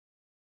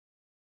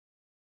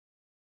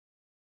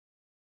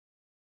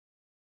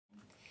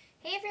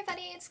Hey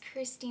everybody, it's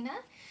Christina.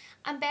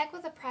 I'm back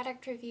with a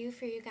product review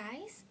for you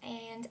guys,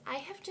 and I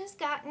have just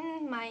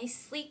gotten my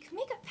Sleek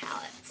makeup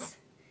palettes.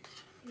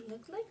 They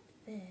look like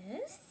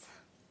this.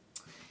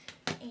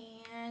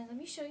 And let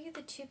me show you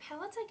the two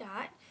palettes I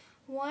got.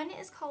 One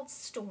is called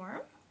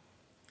Storm.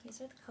 These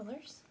are the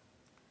colors.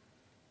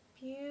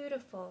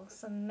 Beautiful.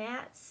 Some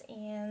mattes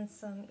and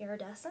some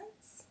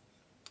iridescence.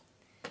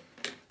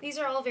 These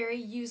are all very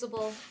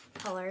usable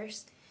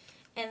colors.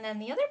 And then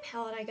the other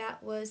palette I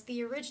got was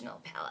the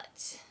original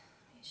palette.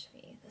 Let me show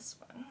you this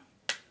one.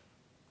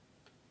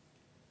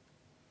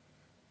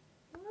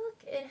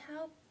 Look at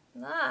how,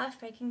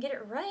 if I can get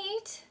it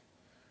right,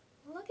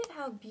 look at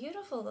how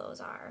beautiful those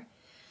are.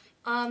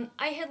 I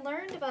had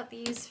learned about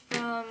these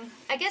from,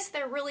 I guess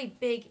they're really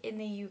big in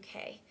the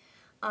UK.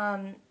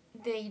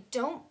 They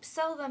don't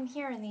sell them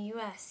here in the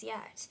US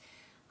yet.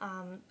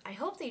 I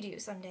hope they do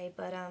someday,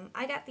 but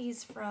I got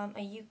these from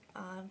a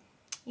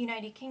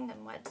United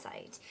Kingdom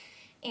website,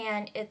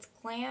 and it's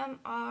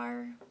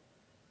glamrco.com.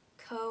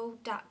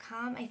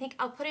 I think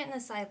I'll put it in the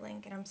side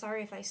link, and I'm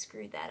sorry if I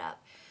screwed that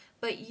up,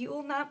 but you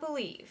will not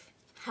believe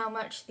how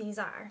much these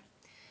are.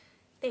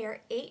 They are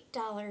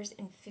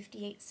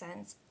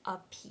 $8.58 a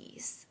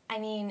piece. I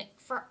mean,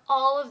 for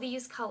all of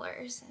these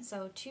colors,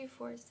 so 2,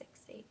 4, 6,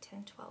 8,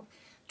 10, 12.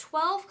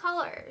 12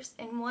 colors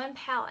in one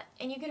palette,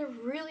 and you get a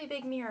really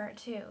big mirror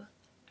too.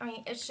 I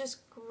mean, it's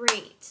just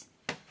great.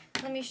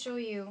 Let me show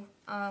you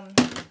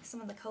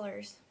some of the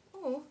colors.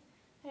 Oh,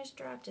 I just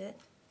dropped it.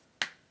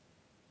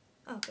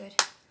 Oh, good.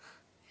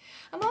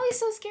 I'm always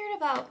so scared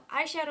about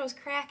eyeshadows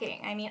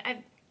cracking. I mean,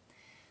 I've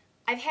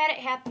had it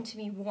happen to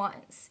me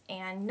once,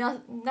 and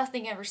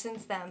nothing ever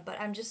since then, but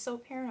I'm just so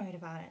paranoid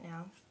about it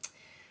now.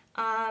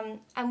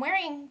 I'm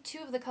wearing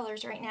two of the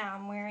colors right now.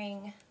 I'm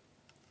wearing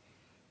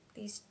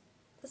this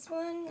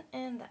one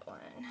and that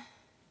one.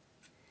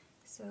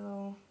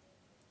 So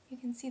you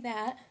can see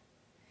that.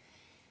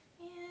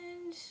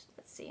 And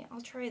let's see,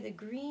 I'll try the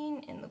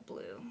green and the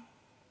blue.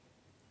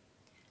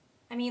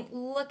 I mean,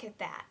 look at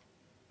that.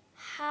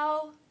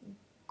 How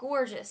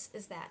gorgeous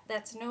is that?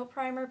 That's no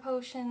primer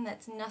potion,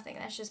 that's nothing.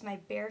 That's just my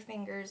bare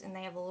fingers, and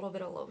they have a little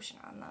bit of lotion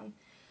on them.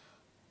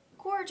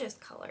 Gorgeous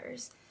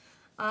colors.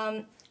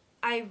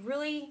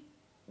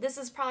 This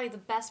is probably the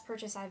best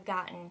purchase I've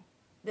gotten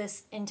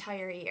this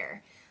entire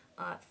year.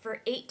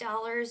 For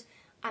 $8,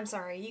 I'm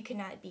sorry, you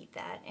cannot beat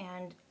that.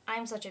 And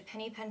I'm such a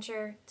penny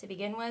pincher to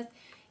begin with.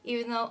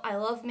 Even though I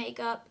love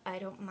makeup, I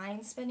don't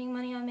mind spending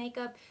money on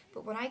makeup,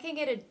 but when I can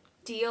get a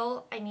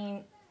deal, I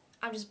mean,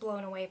 I'm just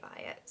blown away by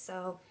it.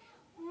 So,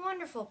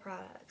 wonderful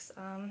products.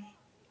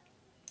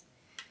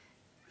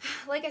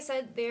 Like I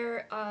said,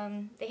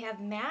 they have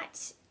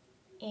matte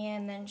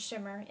and then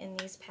shimmer in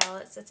these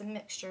palettes. It's a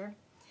mixture.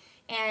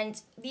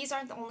 And these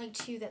aren't the only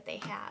two that they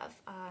have.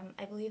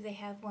 I believe they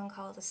have one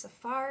called a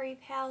Safari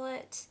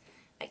palette,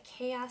 a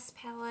Chaos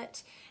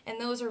palette,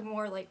 and those are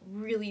more like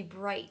really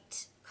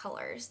bright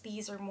colors.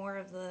 These are more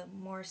of the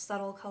more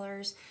subtle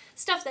colors,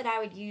 stuff that I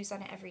would use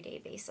on an everyday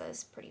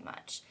basis pretty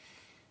much.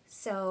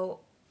 So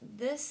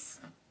this,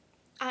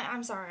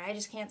 I'm sorry, I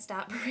just can't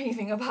stop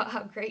raving about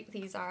how great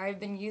these are. I've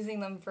been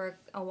using them for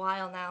a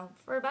while now,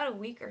 for about a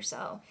week or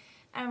so.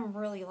 I'm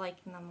really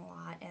liking them a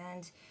lot.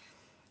 And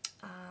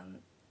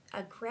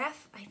I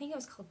think it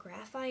was called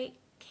Graphite,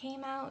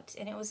 came out,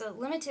 and it was a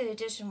limited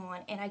edition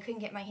one, and I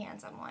couldn't get my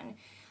hands on one.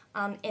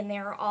 And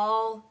they're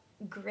all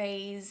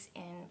grays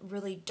and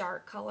really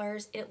dark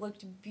colors. It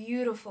looked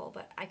beautiful,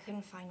 but I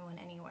couldn't find one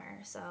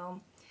anywhere.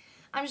 So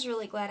I'm just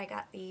really glad I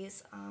got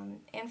these.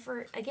 And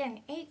for,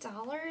 again,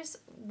 $8,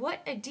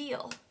 what a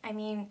deal. I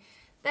mean,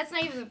 that's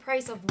not even the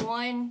price of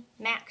one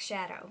MAC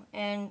shadow.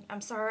 And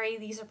I'm sorry,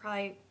 these are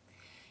probably,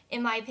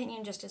 in my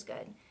opinion, just as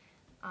good.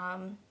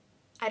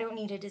 I don't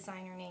need a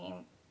designer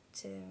name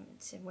to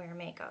wear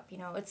makeup. You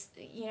know, it's,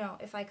 you know,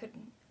 if I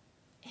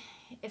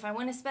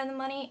want to spend the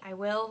money, I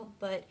will,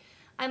 but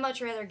I'd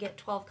much rather get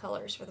 12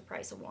 colors for the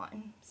price of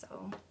one.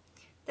 So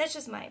that's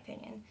just my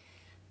opinion.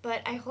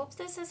 But I hope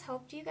this has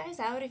helped you guys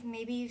out if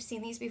maybe you've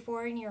seen these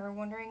before and you're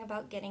wondering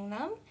about getting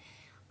them.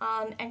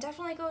 And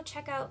definitely go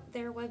check out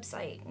their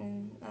website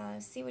and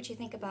see what you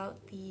think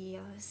about the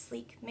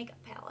Sleek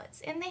makeup palettes.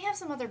 And they have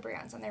some other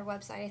brands on their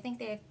website. I think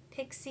they have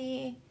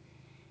Pixie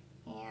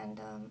and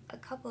a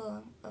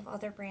couple of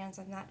other brands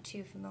I'm not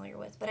too familiar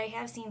with. But I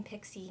have seen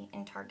Pixie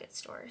in Target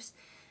stores.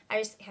 I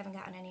just haven't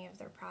gotten any of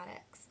their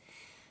products.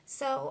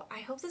 So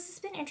I hope this has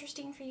been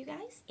interesting for you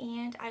guys,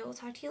 and I will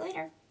talk to you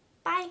later.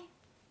 Bye!